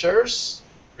researchers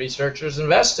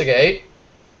investigate.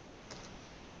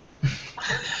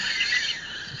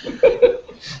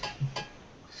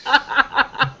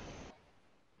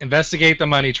 Investigate the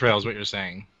money trail is what you're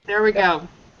saying. There we go.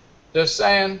 Just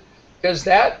saying, because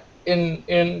that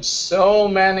in so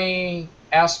many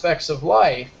aspects of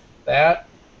life, that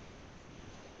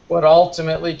what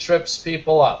ultimately trips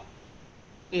people up.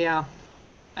 Yeah,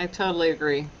 I totally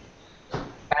agree. And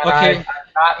I've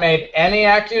not made any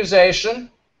accusation,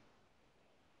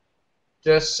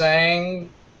 just saying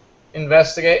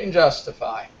investigate and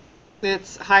justify.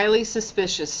 It's highly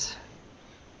suspicious.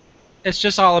 It's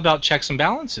just all about checks and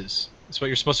balances. It's what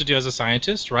you're supposed to do as a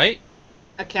scientist, right?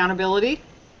 Accountability.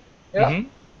 Yeah. Mm-hmm.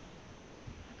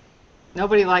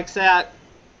 Nobody likes that.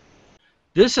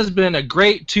 This has been a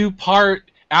great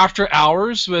two-part After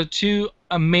Hours with two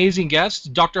amazing guests,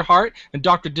 Dr. Hart and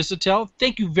Dr. Disotell.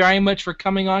 Thank you very much for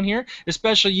coming on here,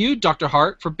 especially you, Dr.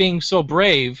 Hart, for being so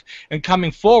brave and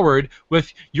coming forward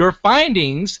with your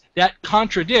findings that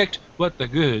contradict what the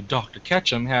good Dr.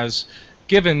 Ketchum has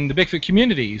given the Bigfoot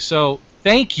community. So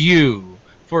thank you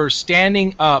for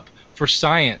standing up for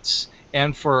science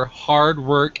and for hard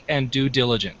work and due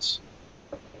diligence.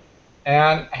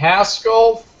 And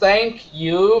Haskell, thank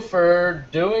you for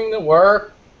doing the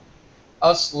work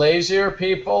us lazier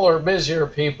people or busier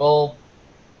people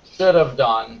should have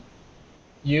done.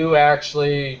 You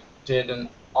actually did an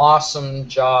awesome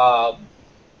job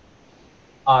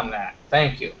on that.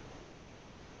 Thank you.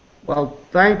 Well,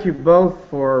 thank you both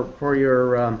for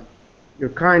your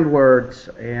kind words,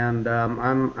 and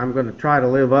I'm going to try to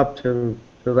live up to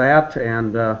that.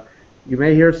 And you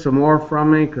may hear some more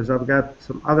from me because I've got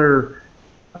some other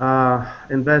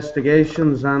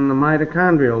investigations on the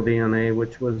mitochondrial DNA,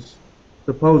 which was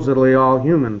supposedly all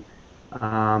human.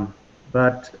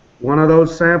 But one of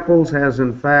those samples has,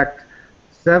 in fact,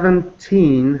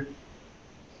 17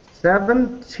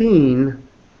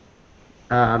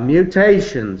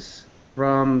 mutations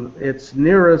from its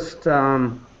nearest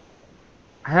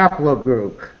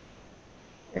haplogroup.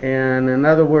 And in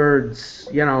other words,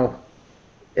 you know,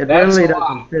 it That's really a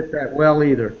doesn't lot. fit that well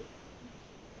either.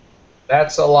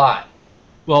 That's a lot.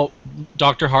 Well,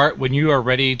 Dr. Hart, when you are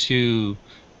ready to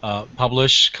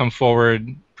publish, come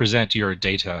forward, present your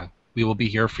data. We will be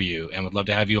here for you and would love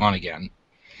to have you on again.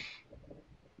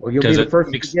 Well, you'll be the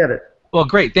first to get it. Well,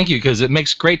 great. Thank you, because it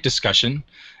makes great discussion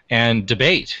and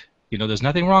debate. You know, there's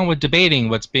nothing wrong with debating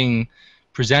what's being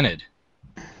presented.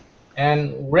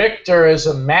 And Rictor is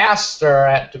a master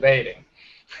at debating.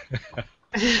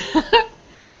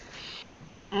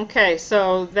 Okay,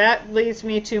 so that leads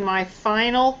me to my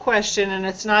final question, and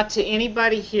it's not to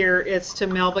anybody here, it's to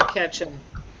Melba Ketchum.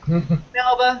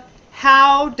 Melba,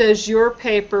 how does your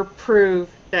paper prove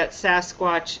that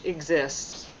Sasquatch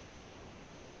exists?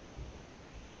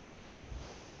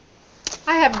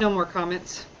 I have no more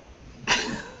comments.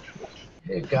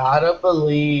 You gotta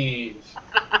believe.